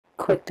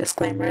quick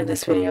disclaimer,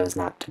 this video is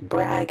not to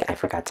brag. I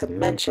forgot to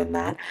mention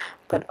that.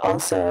 But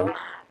also,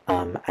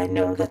 I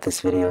know that this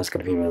video is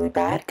going to be really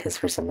bad because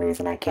for some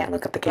reason I can't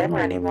look at the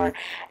camera anymore.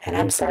 And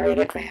I'm sorry in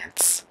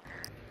advance.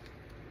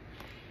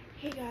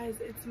 Hey guys,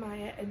 it's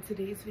Maya, and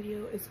today's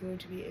video is going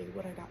to be a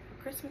what I got for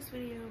Christmas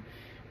video.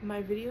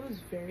 My video is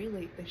very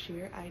late this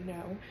year, I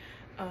know.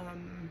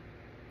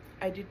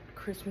 I did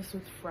Christmas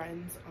with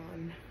friends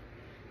on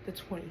the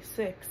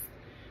 26th,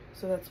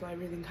 so that's why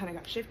everything kind of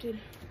got shifted.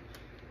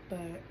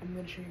 But I'm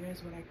going to show you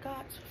guys what I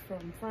got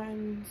from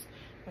friends.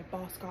 My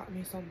boss got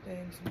me some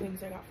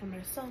things I got for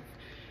myself,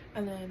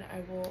 and then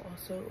I will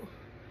also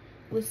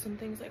list some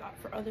things I got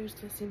for others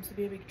because it seems to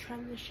be a big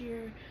trend this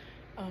year.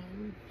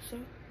 So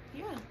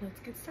yeah, let's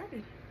get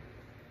started.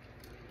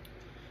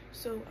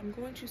 So I'm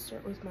going to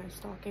start with my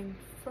stocking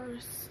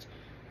first.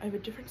 I have a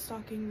different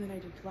stocking than I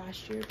did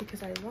last year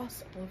because I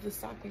lost all of the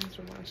stockings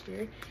from last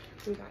year,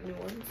 so we got new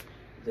ones.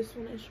 This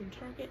one is from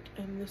Target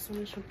and this one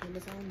is from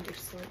Amazon. They're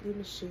slightly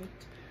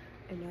misshaped.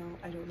 I know,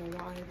 I don't know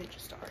why, they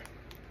just are.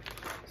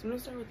 So I'm gonna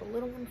start with the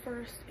little one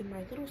first. In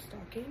my little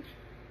stocking,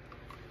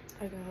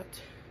 I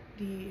got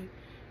the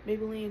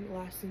Maybelline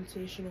Lash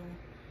Sensational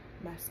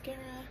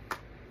mascara.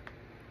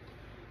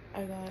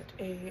 I got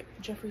a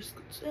Jeffree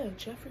Star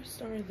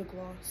the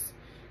Gloss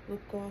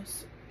lip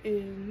gloss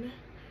in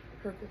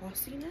her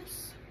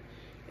glossiness.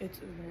 It's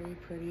very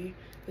pretty.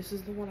 This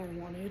is the one I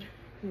wanted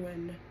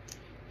when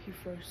he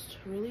first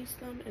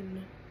released them, and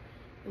I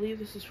believe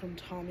this is from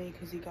Tommy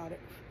because he got it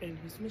in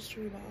his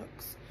mystery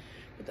box,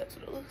 but that's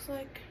what it looks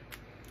like.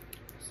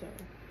 So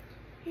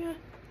yeah,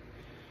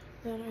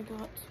 then I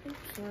got,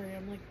 oops, sorry,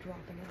 I'm like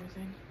dropping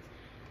everything.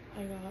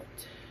 I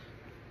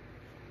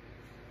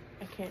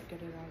can't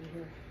get it out of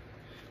here.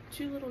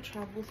 Two little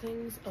travel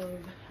things of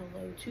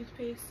Hello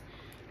toothpaste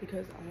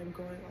because I'm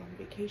going on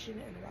vacation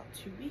in about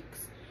 2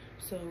 weeks,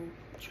 so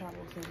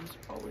travel things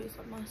are always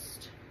a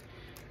must,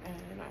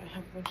 and I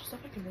have a bunch of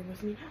stuff I can bring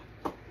with me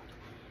now.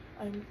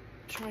 I'm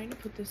trying to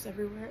put this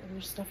everywhere and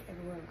there's stuff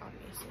everywhere around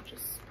me, so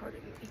just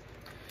pardon me.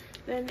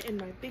 Then in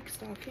my big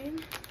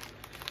stocking,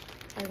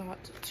 I got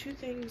 2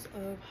 things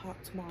of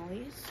hot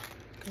tamales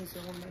because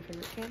they're one of my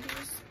favorite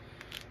candies.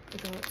 I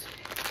got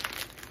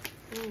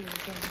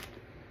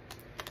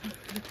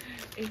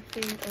a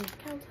thing of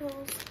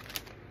cowtails,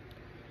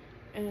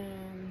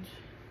 and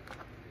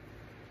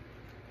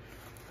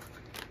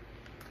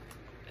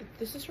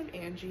this is from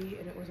Angie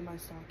and it was in my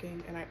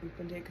stocking and I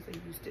opened it because I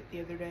used it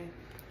the other day.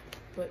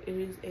 But it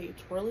is a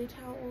twirly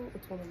towel.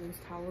 It's one of those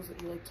towels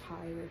that you like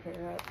tie your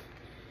hair up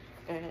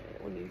and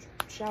when you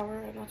shower,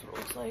 and that's what it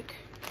looks like.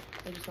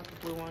 I just got the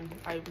blue one.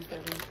 I picked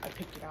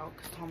it out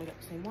because Tommy got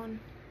the same one.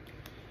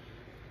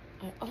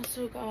 I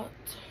also got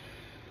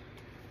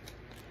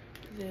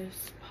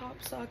this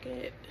pop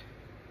socket.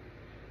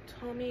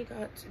 Tommy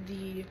got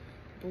the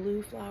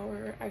blue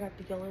flower. I got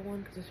the yellow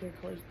one because his favorite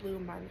color is blue,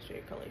 mine's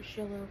favorite color is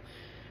yellow.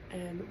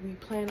 And we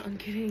plan on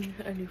getting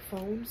a new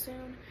phone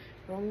soon.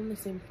 We're all on the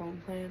same phone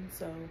plan,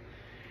 so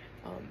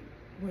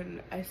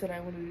when I said I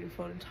wanted a new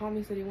phone and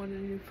Tommy said he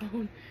wanted a new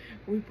phone,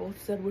 we both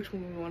said which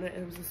one we wanted,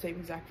 and it was the same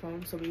exact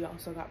phone. So we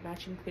also got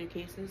matching clear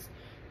cases.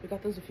 We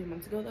got those a few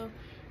months ago though,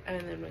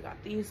 and then we got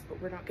these, but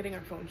we're not getting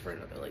our phones for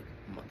another like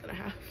month and a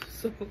half,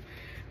 so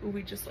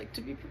we just like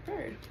to be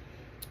prepared.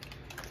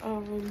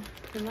 From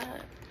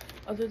that,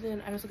 other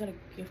than, I also got a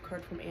gift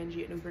card from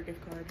Angie, an Uber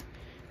gift card,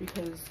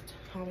 because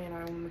Tommy and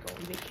I want to go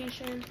on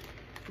vacation.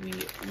 We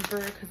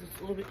Uber because it's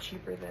a little bit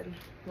cheaper than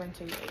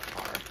renting a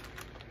car.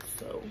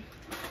 So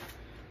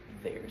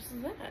there's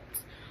that.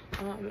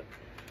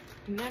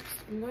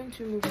 Next I'm going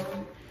to move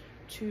on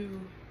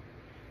to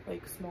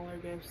like smaller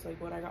gifts,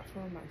 like what I got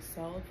for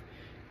myself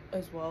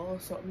as well.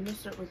 So I'm gonna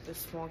start with this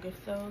small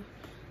gift though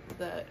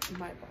that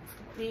my boss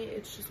got me.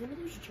 It's just one of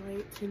those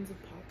dry tins of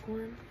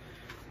popcorn.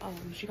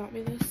 She got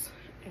me this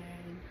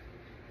and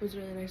it was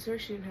really nice of her.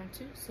 She didn't have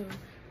to, so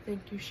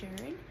thank you,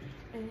 Sharon.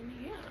 And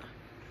yeah,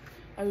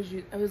 I was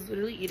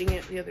literally eating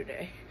it the other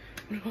day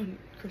on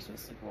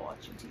Christmas, like while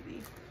watching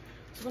TV.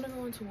 So I'm gonna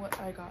go into what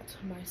I got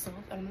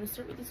myself, and I'm gonna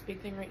start with this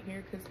big thing right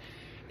here because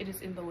it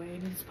is in the way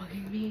and it's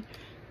bugging me.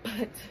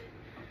 But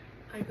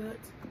I got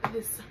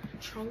this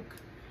trunk,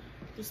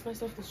 just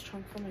myself this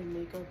trunk for my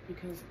makeup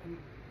because I'm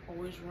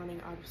always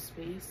running out of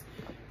space,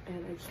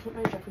 and I just put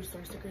my Jeffree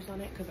Star stickers on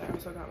it because I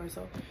also got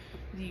myself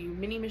the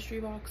mini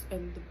mystery box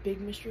and the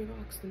big mystery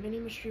box. The mini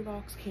mystery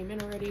box came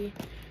in already,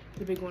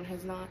 the big one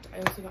has not. I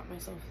also got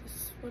myself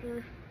this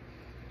sweater,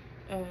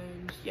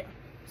 and yeah,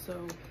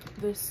 so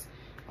this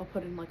I'll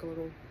put in like a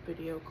little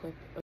video clip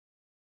of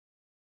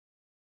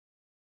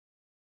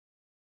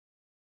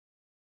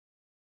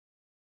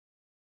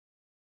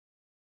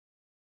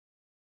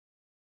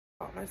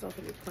bought myself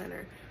a new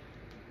planner,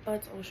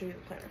 but I'll show you the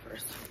planner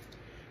first.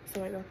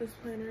 So I got this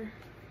planner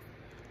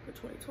for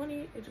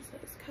 2020. It just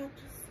says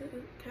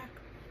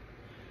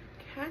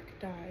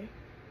cacti.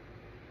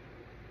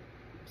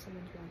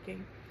 Someone's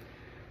walking.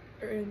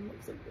 And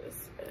looks like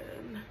this.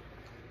 And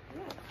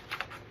yeah,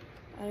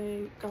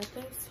 I got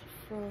this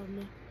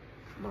from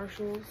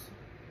Marshall's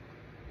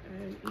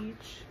and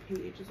each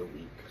page is a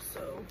week,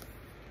 so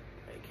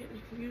I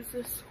can use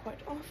this quite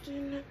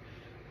often.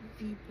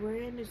 The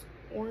brand is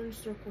Orange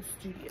Circle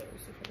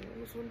Studios, if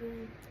anyone was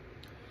wondering.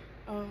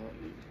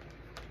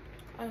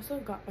 I also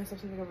got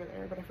myself something over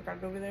there, but I forgot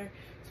it over there.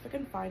 So if I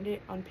can find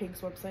it on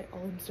Pink's website,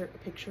 I'll insert a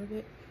picture of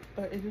it.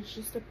 But it is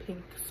just a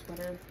pink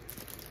sweater,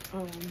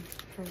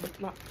 from,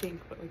 not pink,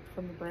 but like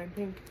from the brand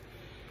Pink.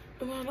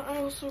 And then I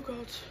also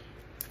got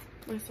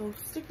myself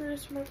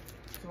stickers for my,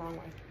 the wrong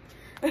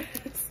way.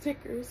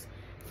 Stickers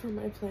for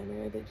my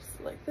planner. They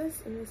just like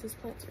this, and this is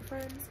Plants for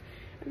Friends.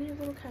 And they're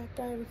little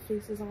cacti with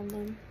faces on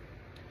them.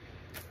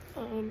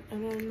 And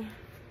then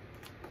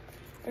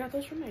I got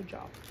those from my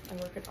job. I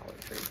work at Dollar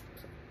Tree,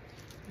 so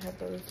I had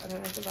those. And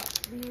then I also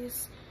got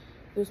these.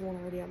 There's one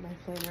already on my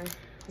planner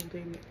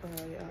holding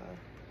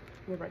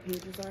where my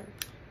pages are.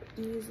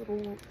 These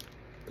little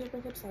paper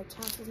clips have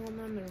tassels on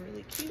them. They're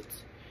really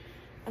cute.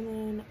 And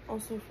then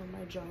also from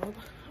my job,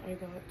 I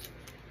got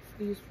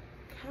these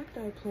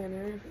cacti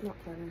planner,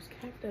 not planners,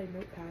 cacti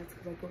notepads,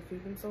 because I go through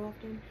them so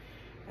often.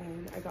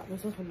 And I got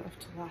myself enough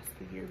to last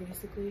the year,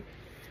 basically.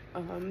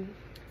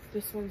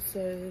 This one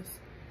says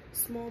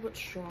small but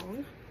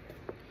strong.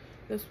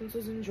 This one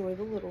says enjoy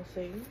the little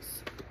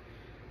things.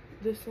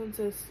 This one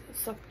says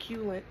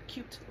succulent,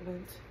 cute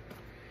lint.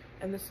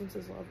 And this one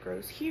says love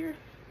grows here.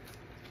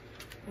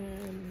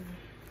 And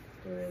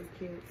they're really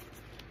cute.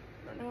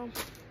 I don't know.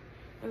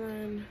 And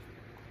then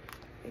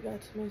I got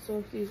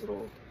myself these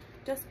little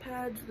desk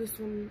pads. This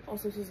one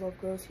also says love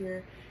grows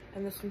here.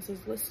 And this one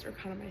says lists are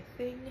kind of my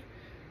thing.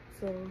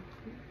 So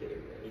they're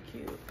really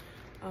cute.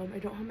 I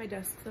don't have my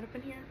desk set up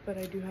in here, but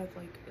I do have,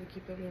 like, I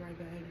keep them near my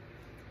bed.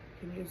 I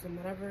can use them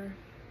whatever.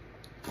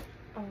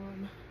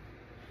 I'm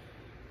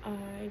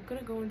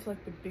gonna go into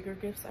like the bigger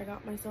gifts I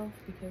got myself,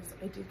 because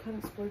I did kind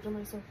of splurge on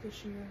myself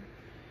this year.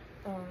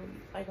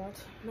 I got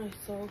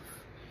myself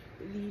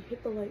the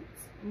Hit the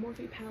Lights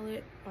Morphe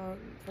palette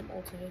from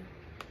Ulta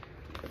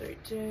the other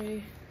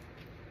day.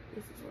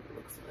 This is what it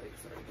looks like.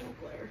 Sorry, no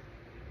glare.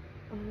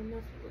 That's what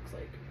it looks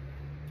like.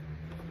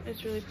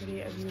 It's really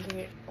pretty. I've been using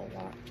it a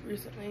lot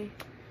recently,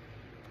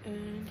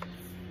 and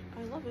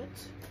I love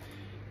it.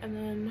 And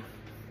then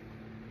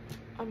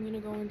I'm gonna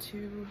go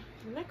into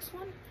the next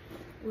one,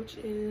 which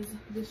is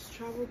this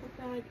travel book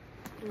bag.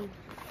 Oh,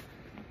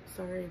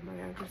 sorry, my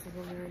address is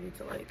on there. I need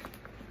to like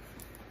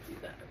do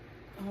that.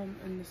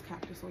 And this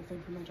cactus little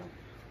thing for my job.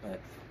 But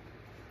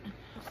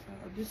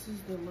this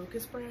is the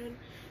Locust brand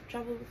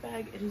travel book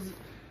bag. It is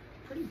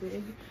pretty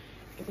big.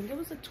 I think it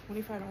was like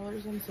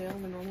 $25 on sale,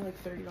 and normally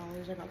like $30.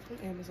 I got it from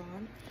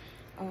Amazon.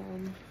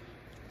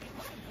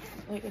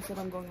 Like I said,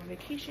 I'm going on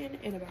vacation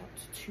in about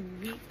 2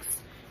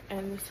 weeks,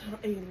 and this had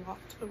a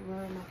locked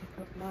room. I could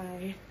put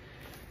my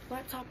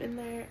laptop in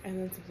there, and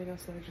then something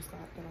else that I just got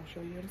that I'll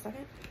show you in a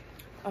second.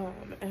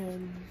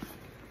 And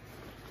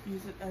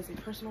use it as a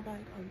personal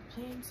bag on the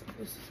plane. So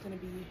this is gonna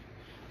be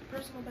a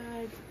personal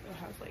bag. It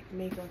has like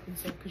makeup and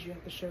stuff, because you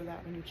have to show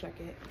that when you check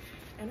it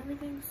and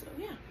everything. So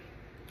yeah.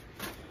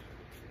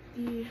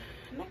 The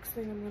next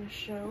thing I'm going to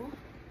show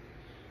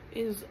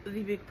is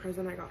the big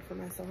present I got for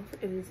myself.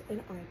 It is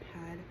an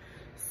iPad,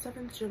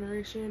 7th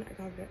generation. I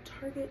got it at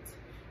Target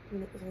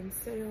when it was on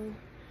sale.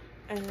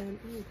 And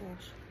oh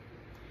gosh,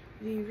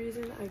 the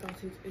reason I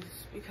got it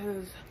is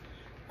because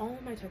all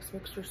of my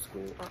textbooks for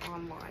school are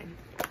online.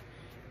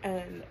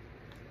 And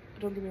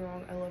don't get me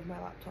wrong, I love my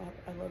laptop.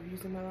 I love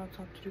using my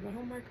laptop to do my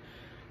homework.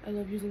 I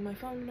love using my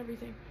phone and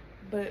everything.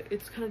 But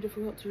it's kind of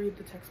difficult to read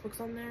the textbooks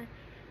on there,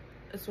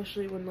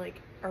 especially when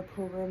like our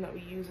program that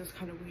we use is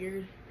kind of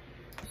weird.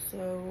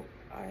 So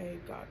I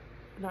got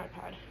an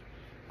iPad.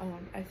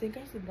 I think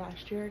I said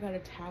last year I got a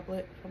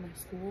tablet from my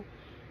school,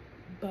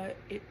 but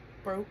it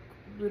broke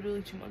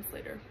literally 2 months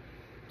later.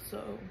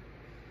 So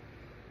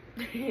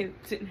I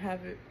didn't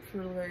have it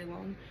for very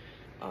long.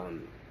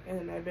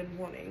 And I've been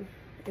wanting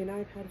an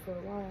iPad for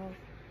a while,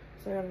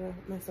 so I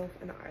got myself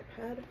an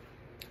iPad.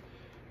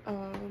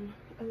 And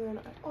then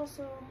I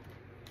also,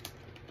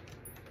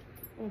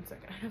 one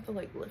second, I have to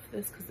like lift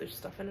this because there's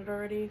stuff in it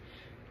already.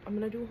 I'm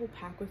gonna do a whole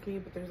pack with me,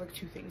 but there's like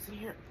 2 things in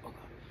here. Oh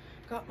god.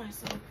 Got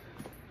myself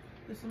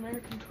this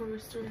American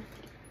Tourister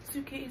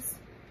suitcase.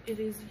 It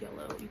is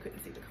yellow. You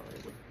couldn't see the color,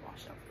 it was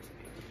washed out for a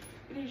second.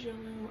 It is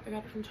yellow. I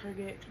got it from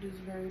Target. It is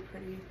very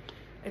pretty.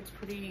 It's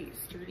pretty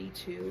sturdy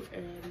too,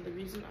 and the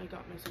reason I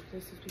got myself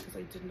this is because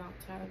I did not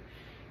have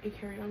a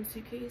carry-on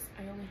suitcase.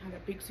 I only had a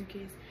big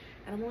suitcase,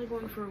 and I'm only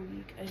going for a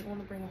week. I didn't want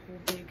to bring a whole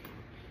big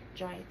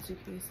giant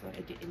suitcase that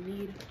I didn't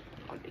need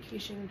on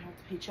vacation and have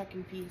to pay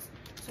check-in fees.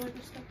 So I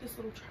just got this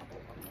little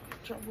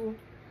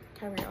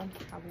carry-on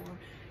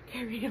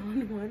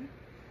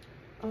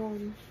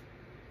one.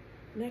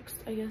 Next,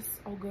 I guess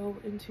I'll go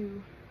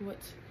into what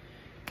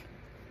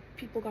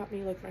people got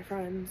me, like my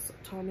friends,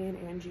 Tommy and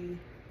Angie,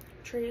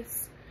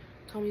 Trace,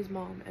 Tommy's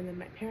mom, and then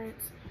my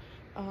parents.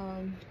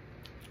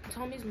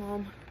 Tommy's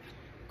mom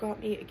got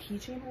me a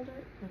keychain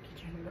holder, not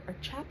keychain holder, a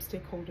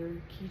chapstick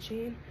holder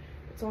keychain.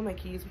 It's all my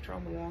keys, which are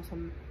on the wall.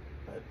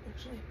 But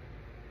actually,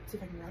 let's see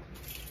if I can grab them.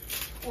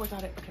 Oh, I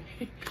got it.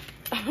 Okay.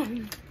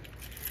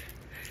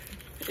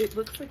 it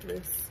looks like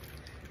this.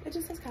 It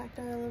just has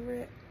cacti all over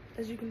it.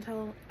 As you can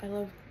tell, I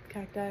love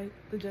cacti,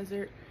 the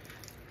desert.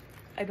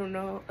 I don't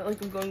know,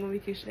 like I'm going on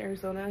vacation to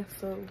Arizona,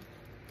 so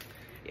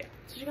yeah.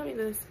 So she got me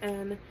this,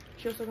 and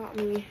she also got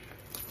me,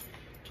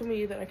 told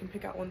me that I can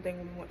pick out one thing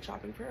when we went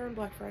shopping for her on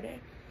Black Friday,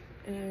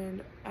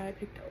 and I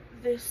picked out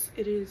this.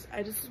 It is,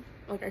 I just,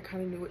 like, I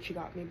kind of knew what she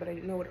got me, but I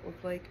didn't know what it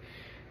looked like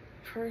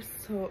first,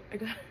 so I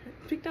got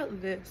picked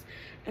out this,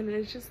 and then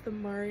it's just the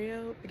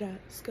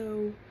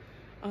Vsco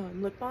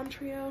lip balm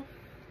trio,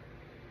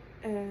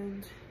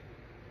 and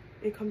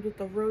it comes with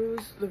the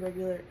rose, the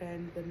regular,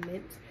 and the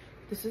mint.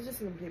 This is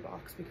just an empty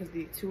box because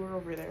the two are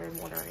over there and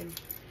one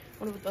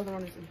of the other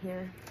one is in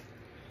here.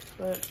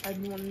 But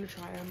I've been wanting to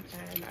try them,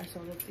 and I saw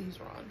that these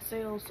were on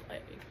sale, so I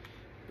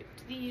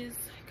picked these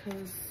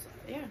because,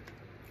 yeah.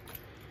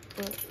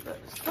 But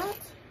that's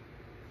that.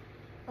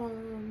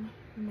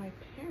 My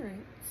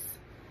parents,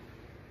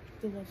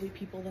 the lovely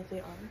people that they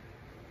are,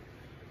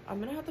 I'm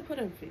gonna have to put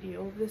a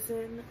video of this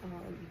in.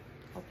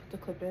 I'll put the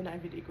clip in. I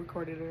video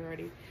recorded it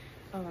already.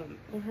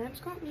 My parents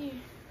got me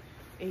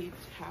a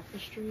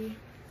tapestry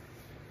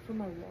for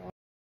my wall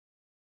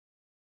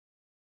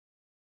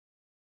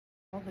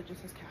that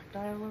just has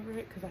cacti all over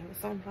it because I have a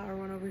sunflower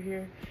one over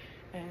here,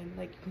 and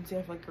like you can see I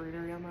have like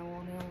greenery on my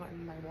wall now,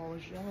 and my wall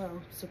is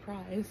yellow.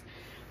 Surprise.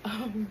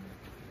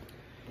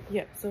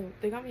 Yeah, so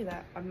they got me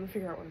that. I'm gonna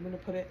figure out where I'm gonna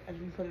put it. I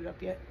didn't put it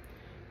up yet,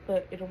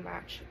 but it'll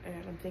match,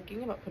 and I'm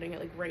thinking about putting it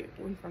like right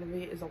in front of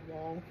me is a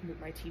wall with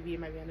my TV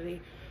and my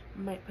vanity.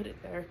 Might put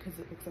it there because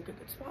it looks like a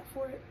good spot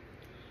for it.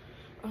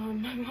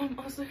 My mom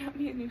also got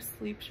me a new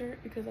sleep shirt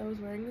because I was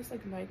wearing this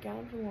like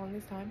nightgown for the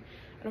longest time,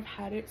 and I've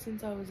had it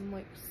since I was in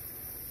like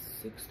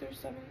 6th or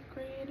 7th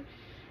grade,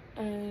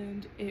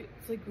 and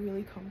it's like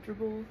really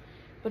comfortable,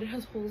 but it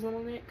has holes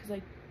on it because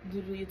I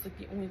literally, it's like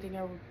the only thing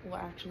I will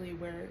actually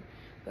wear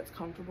that's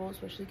comfortable,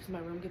 especially because my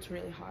room gets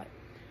really hot.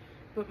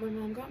 But my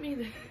mom got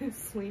me this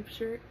sleep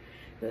shirt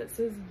that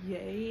says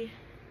 "Yay,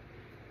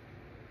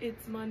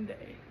 it's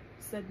Monday,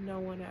 said no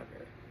one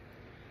ever,"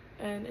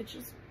 and it's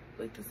just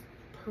like this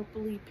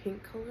purpley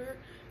pink color.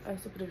 I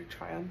also put a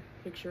try on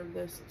picture of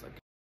this. It's like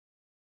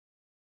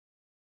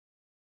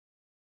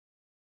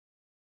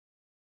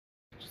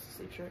just a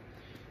sleep shirt,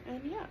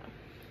 and yeah,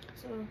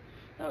 so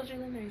that was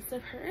really nice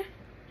of her.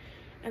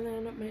 And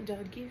then my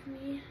dad gave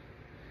me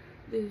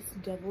this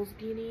devil's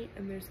beanie,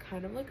 and there's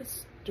kind of like a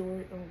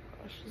story. Oh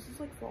gosh, this is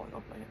like falling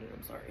off my head, and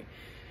I'm sorry.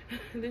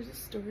 There's a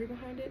story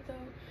behind it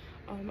though.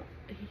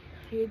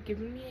 He had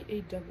given me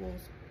a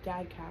devil's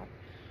dad cap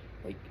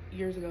like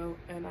years ago,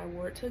 and I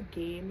wore it to a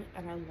game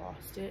and I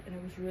lost it, and I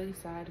was really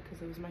sad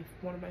because it was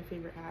one of my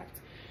favorite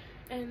hats,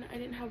 and I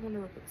didn't have one to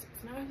replace it.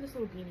 So now I have this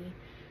little beanie,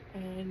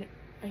 and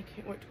I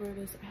can't wait to wear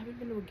this. I haven't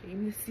been to a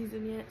game this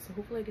season yet, so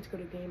hopefully I get to go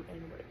to a game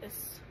and wear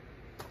this.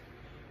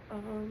 I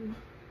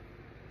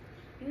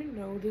don't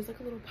know, there's like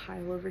a little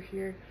pile over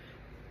here,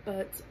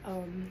 but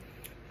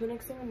the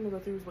next thing I'm gonna go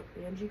through is what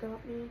Angie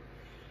got me.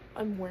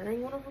 I'm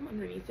wearing one of them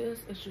underneath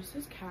this. It's just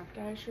this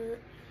cacti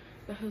shirt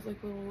that has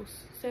like little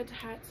Santa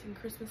hats and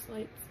Christmas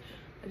lights.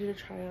 I did a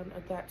try on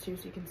of that too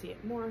so you can see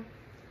it more.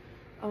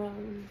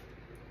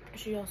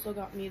 She also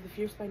got me the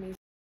Fierce by Nature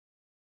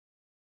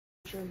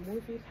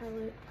Morphe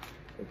palette.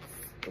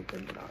 It's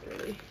open but not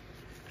really.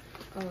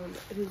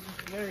 It is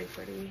very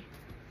pretty,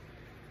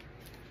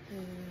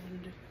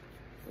 and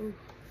ooh,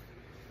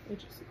 it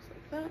just looks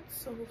like that.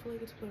 So hopefully I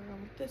get to play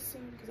around with this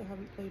soon because I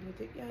haven't played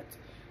with it yet.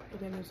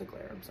 Again, there's a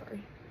glare, I'm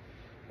sorry.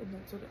 And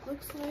that's what it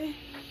looks like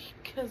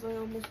because I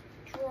almost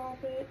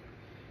dropped it.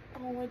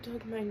 Oh, I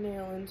dug my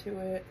nail into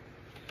it.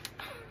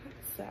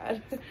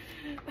 Sad.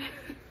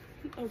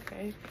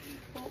 Okay,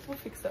 well, we'll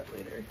fix that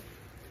later.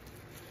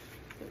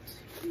 But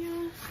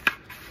yeah,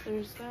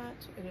 there's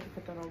that. I didn't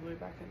put that all the way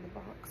back in the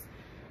box.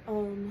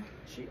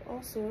 She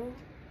also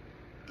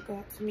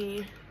got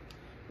me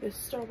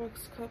this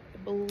Starbucks cup. I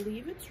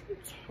believe it's from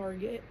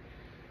Target.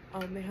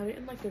 They had it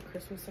in like their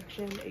Christmas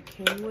section. It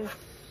came with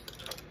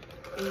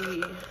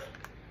a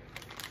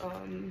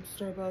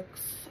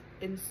Starbucks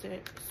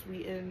instant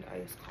sweetened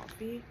iced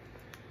coffee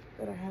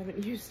that I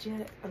haven't used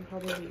yet. I'm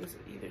probably gonna use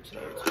it either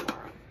today or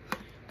tomorrow.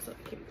 So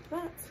it came with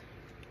that.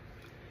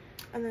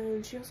 And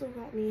then she also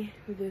got me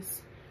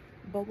this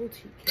bubble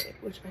tea kit,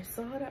 which I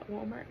saw it at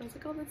Walmart, and I was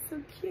like, oh, that's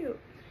so cute.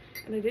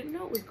 And I didn't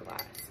know it was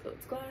glass. So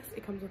it's glass.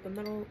 It comes with a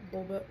metal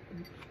boba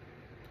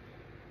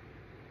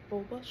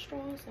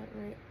straw. Is that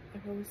right? I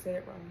probably say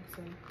it wrong.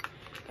 So,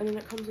 and then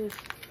it comes with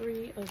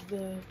 3 of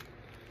the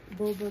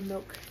boba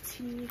milk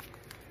tea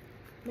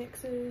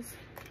mixes,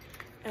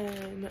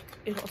 and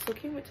it also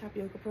came with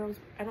tapioca pearls.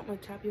 I don't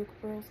like tapioca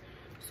pearls,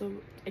 so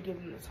I gave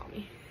them to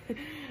Tommy.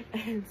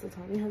 And so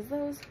Tommy has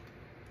those.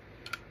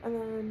 And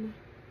then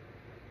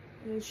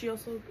Angie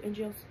also, I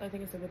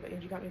think I said it, but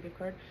Angie got me a gift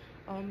card.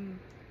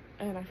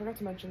 And I forgot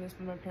to mention this,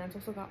 but my parents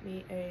also got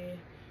me a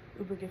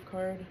Uber gift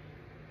card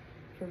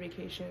for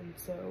vacation,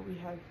 so we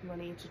have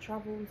money to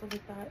travel and stuff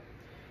like that.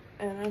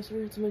 And I also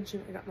forgot to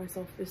mention I got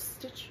myself this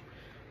Stitch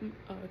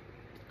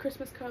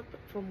Christmas cup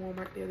from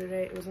Walmart the other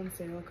day. It was on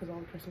sale because all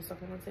the Christmas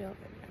stuff went on sale,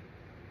 and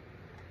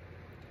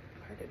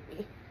yeah. pardon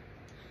me.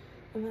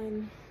 And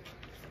then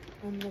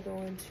I'm gonna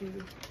go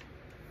into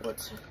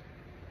what's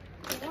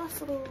the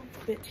last little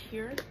bit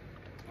here.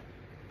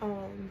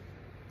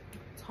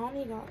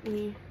 Tommy got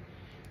me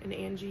and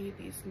Angie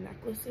these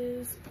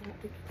necklaces. I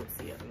don't think you can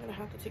see it. I'm gonna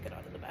have to take it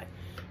out of the bag.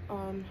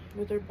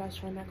 With their best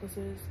friend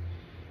necklaces.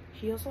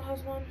 He also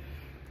has one,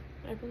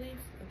 I believe,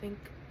 I think.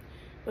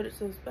 But it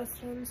says best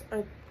friends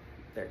are,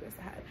 there goes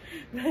the hat.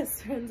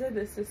 Best friends are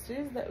the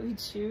sisters that we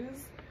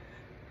choose.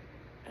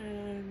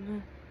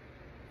 And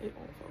it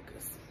won't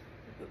focus.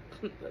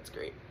 That's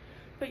great.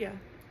 But yeah,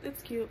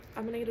 it's cute.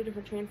 I'm gonna get a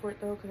different chain for it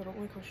though, because I don't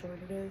like how short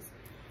it is.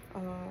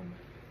 But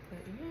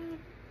yeah,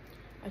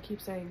 I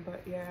keep saying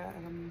but yeah,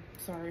 and I'm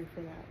sorry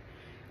for that.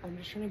 I'm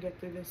just trying to get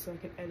through this so I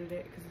can edit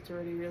it, because it's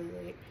already really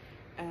late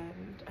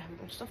and I have a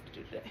bunch of stuff to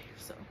do today.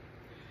 So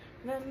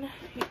then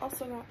he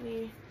also got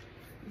me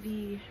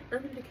the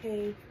Urban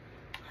Decay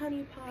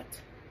Honey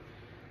Pot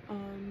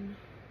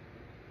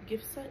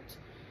gift set.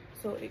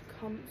 So it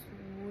comes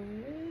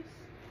with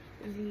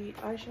the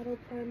eyeshadow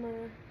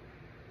primer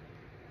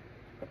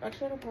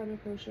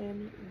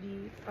potion,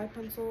 the eye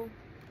pencil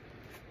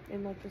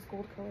in like this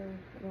gold color,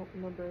 I don't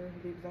remember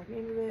the exact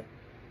name of it,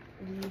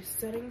 the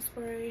setting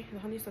spray, the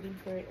honey setting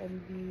spray,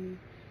 and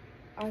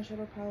the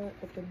eyeshadow palette,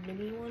 but the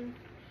mini one.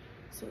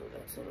 So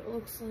that's what it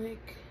looks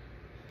like.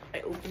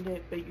 I opened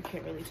it, but you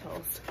can't really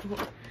tell, so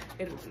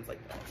it opens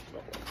like that.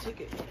 I'll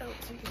take it out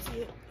so you can see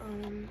it.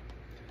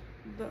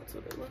 That's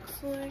what it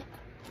looks like.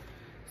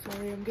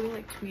 Sorry, I'm getting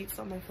like tweets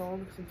on my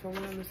phone because I'm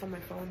filming this on my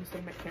phone instead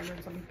of my camera,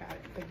 and something bad,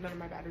 like none of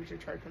my batteries are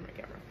charged on my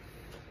camera.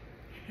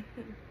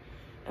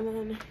 And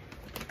then,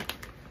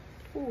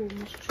 ooh,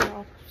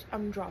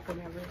 I'm dropping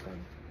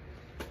everything.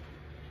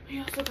 He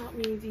also got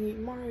me the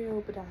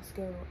Mario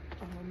Badasco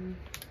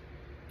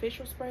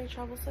facial spray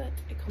travel set.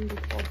 It comes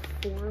with all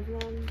 4 of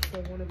them,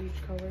 so one of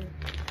each color.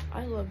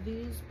 I love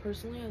these.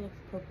 Personally, I love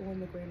the purple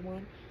and the green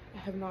one. I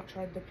have not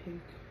tried the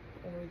pink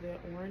or the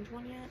orange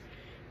one yet,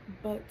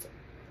 but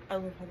I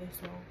love how they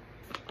smell.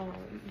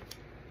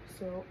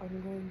 So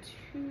I'm going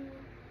to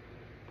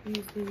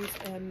use these,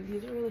 and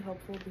these are really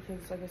helpful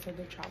because, like I said,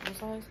 they're travel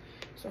size,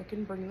 so I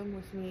can bring them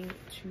with me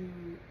to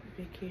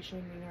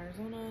vacation in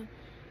Arizona.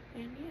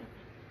 And yeah,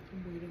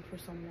 I'm waiting for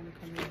someone to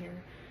come in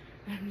here.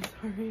 I'm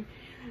sorry.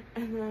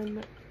 And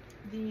then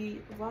the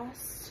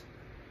last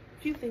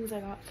few things I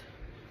got,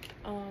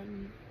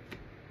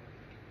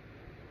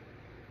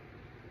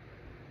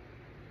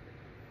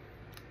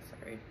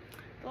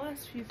 the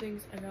last few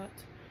things I got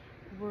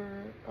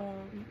were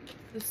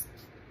this,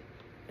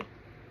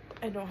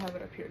 I don't have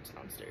it up here, it's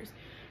downstairs.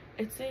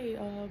 It's a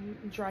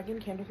dragon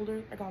candle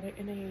holder. I got it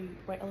in a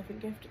white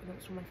elephant gift, and it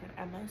was from my friend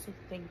Emma, so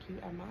thank you,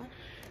 Emma.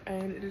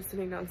 And it is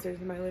sitting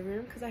downstairs in my living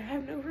room because I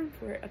have no room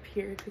for it up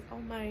here because all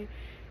my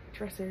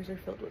dressers are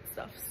filled with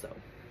stuff. So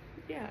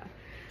yeah.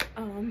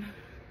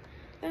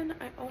 Then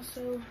I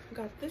also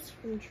got this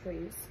from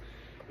Trace.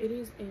 It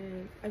is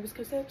in, I was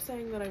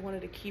saying that I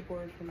wanted a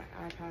keyboard for my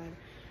iPad,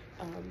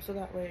 so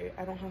that way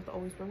I don't have to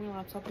always bring my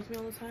laptop with me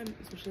all the time,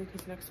 especially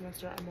because next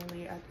semester I'm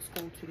only at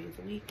school 2 days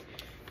a week.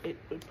 It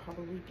would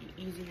probably be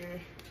easier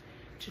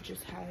to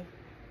just have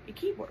a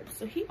keyboard.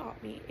 So he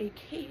got me a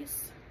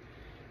case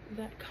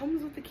that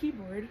comes with the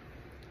keyboard.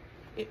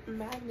 It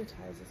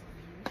magnetizes on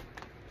here.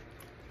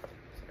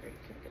 Sorry,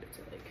 can't get it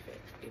to like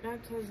fit. It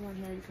magnetizes on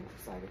here, you can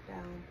like slide it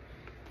down,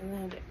 and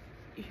then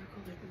you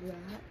go like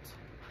that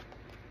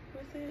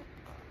with it.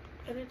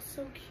 And it's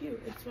so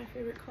cute. It's my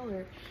favorite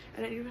color.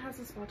 And it even has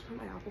a spot to put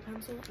my Apple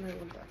Pencil, and I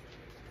love that.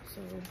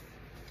 So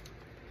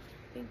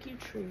thank you,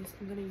 Trace.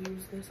 I'm gonna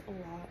use this a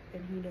lot,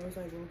 and he knows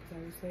I will because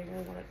I was saying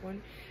I wanted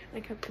one.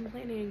 And I kept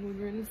complaining when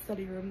we were in the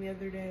study room the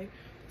other day.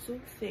 So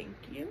thank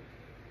you.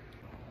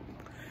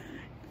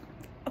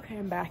 Okay,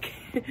 I'm back.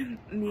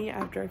 Me,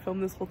 after I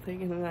filmed this whole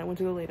thing, and then I went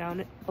to go lay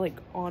down, like,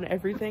 on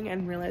everything,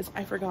 and realized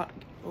I forgot.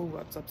 Oh,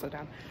 that's upside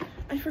down.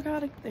 I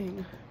forgot a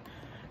thing.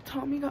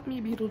 Tommy got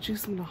me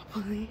Beetlejuice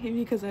Monopoly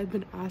because I'd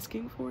been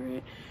asking for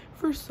it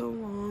for so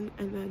long,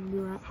 and then we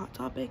were at Hot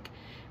Topic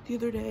the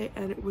other day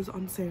and it was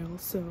on sale,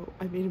 so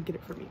I made him get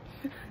it for me.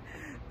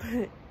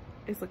 But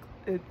it's like,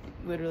 it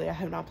literally, I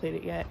have not played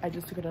it yet. I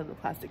just took it out of the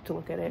plastic to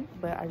look at it,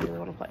 but I really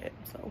want to play it,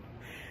 so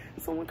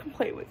someone can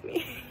play with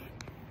me.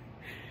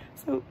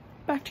 So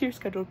back to your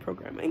scheduled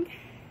programming.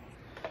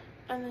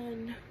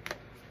 And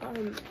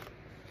then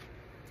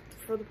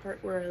for the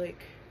part where I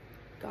like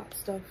got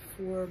stuff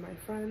for my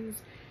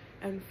friends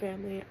and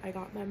family, I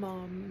got my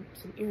mom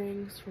some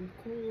earrings from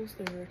Kohl's.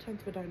 They were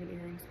 1/10 of a diamond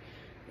earrings.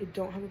 I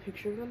don't have a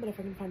picture of them, but if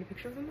I can find a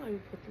picture of them, I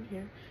will put them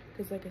here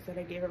because, like I said,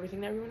 I gave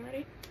everything to everyone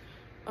already.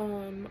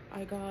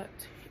 I got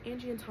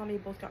Angie and Tommy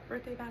both got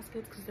birthday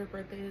baskets because their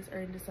birthdays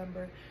are in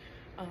December.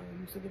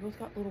 So they both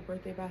got little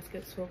birthday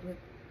baskets filled with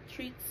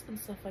treats and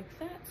stuff like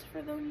that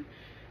for them.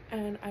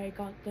 And I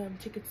got them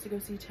tickets to go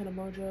see Tana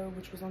Mojo,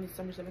 which was on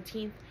December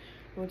 17th.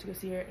 I went to go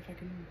see her. If I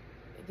can,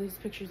 there's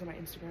pictures on my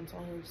Instagram, so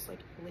I'll just like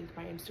link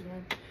my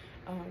Instagram.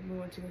 We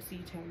went to go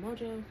see Tana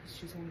Mojo because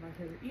she's one of my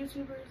favorite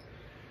YouTubers.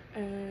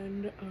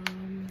 And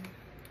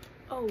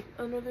oh,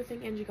 another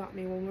thing Angie got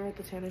me when we were at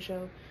the Tana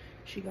show,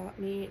 She got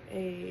me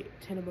a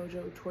Tana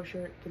Mojo tour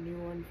shirt, the new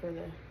one for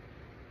the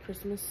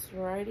Christmas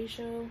variety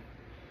show.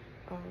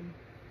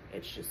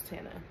 It's just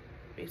Tana,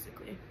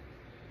 basically,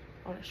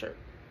 on a shirt.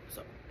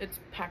 So it's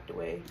packed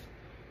away,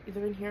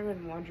 either in here or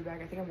in the laundry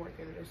bag. I think I'm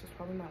working today, so it's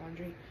probably my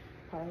laundry.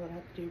 Probably what I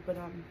have to do. But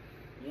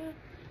yeah,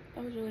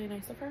 that was really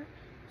nice of her.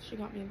 She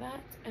got me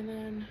that, and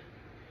then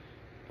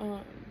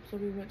so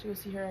we went to go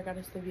see her. I got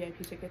us the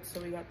VIP tickets,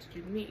 so we got to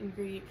do the meet and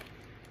greet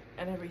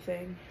and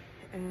everything,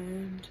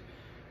 and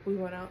we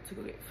went out to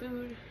go get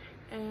food,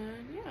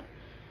 and yeah,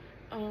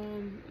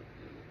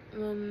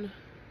 then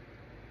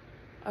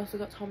I also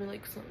got Tommy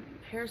like some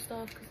hair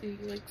stuff because he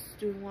likes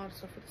doing a lot of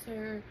stuff with his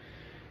hair.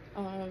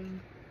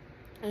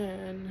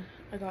 And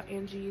I got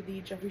Angie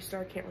the Jeffree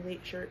Star Can't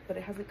Relate shirt, but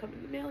it hasn't come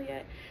in the mail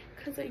yet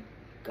because I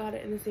got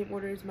it in the same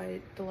order as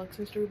my deluxe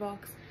mystery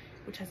box,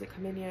 which hasn't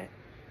come in yet.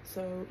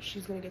 So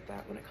she's gonna get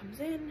that when it comes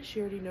in.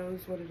 She already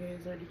knows what it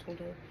is. I already told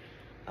her.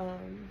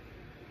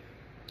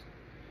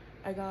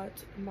 I got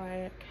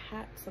my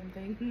cat some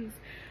things.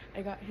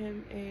 I got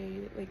him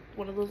like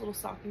one of those little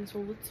stockings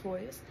filled with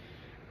toys,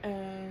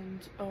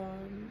 and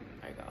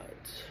I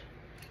got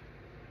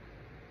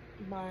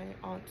my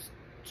aunt's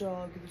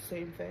dog the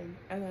same thing,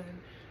 and then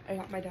I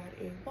got my dad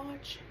a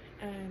watch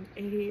and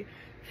a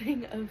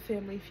thing of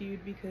Family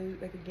Feud, because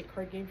like a get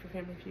card game for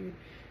Family Feud,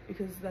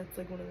 because that's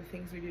like one of the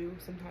things we do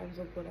sometimes.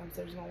 We'll go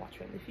downstairs and I'll watch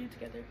Family Feud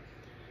together.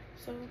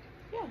 So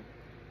yeah,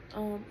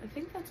 I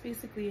think that's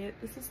basically it.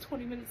 This is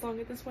 20 minutes long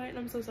at this point, and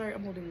I'm so sorry.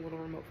 I'm holding a little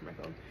remote for my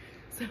phone,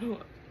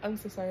 so I'm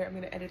so sorry. I'm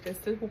gonna edit this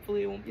to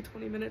hopefully it won't be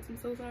 20 minutes. I'm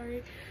so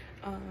sorry.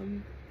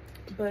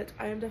 But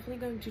I am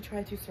definitely going to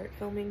try to start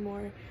filming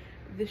more.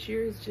 This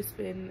year has just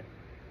been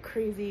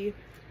crazy.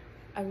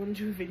 I want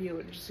to do a video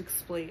and just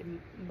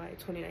explain my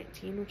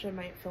 2019, which I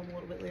might film a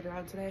little bit later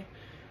on today.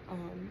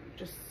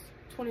 Just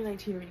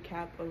 2019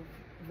 recap of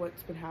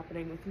what's been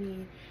happening with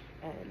me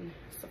and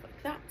stuff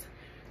like that.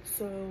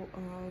 So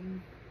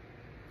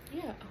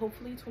yeah,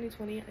 hopefully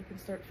 2020 I can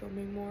start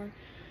filming more.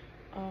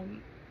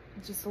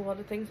 Just a lot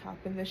of things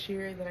happened this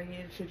year that I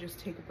needed to just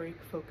take a break,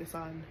 focus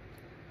on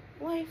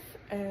life,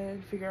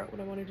 and figure out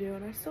what I want to do,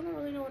 and I still don't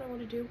really know what I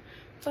want to do,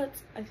 but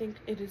I think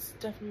it is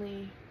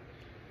definitely,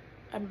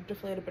 I'm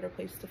definitely at a better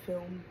place to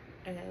film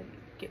and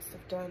get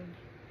stuff done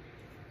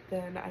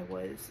than I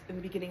was in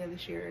the beginning of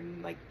this year,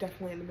 and like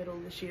definitely in the middle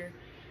of this year.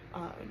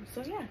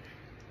 So yeah,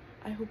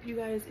 I hope you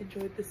guys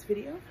enjoyed this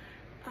video.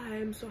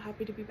 I'm so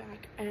happy to be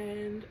back,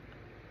 and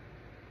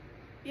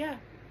yeah,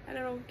 I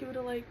don't know, give it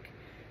a like,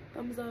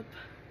 thumbs up,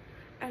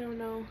 I don't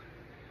know,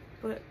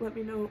 but let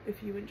me know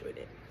if you enjoyed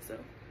it. So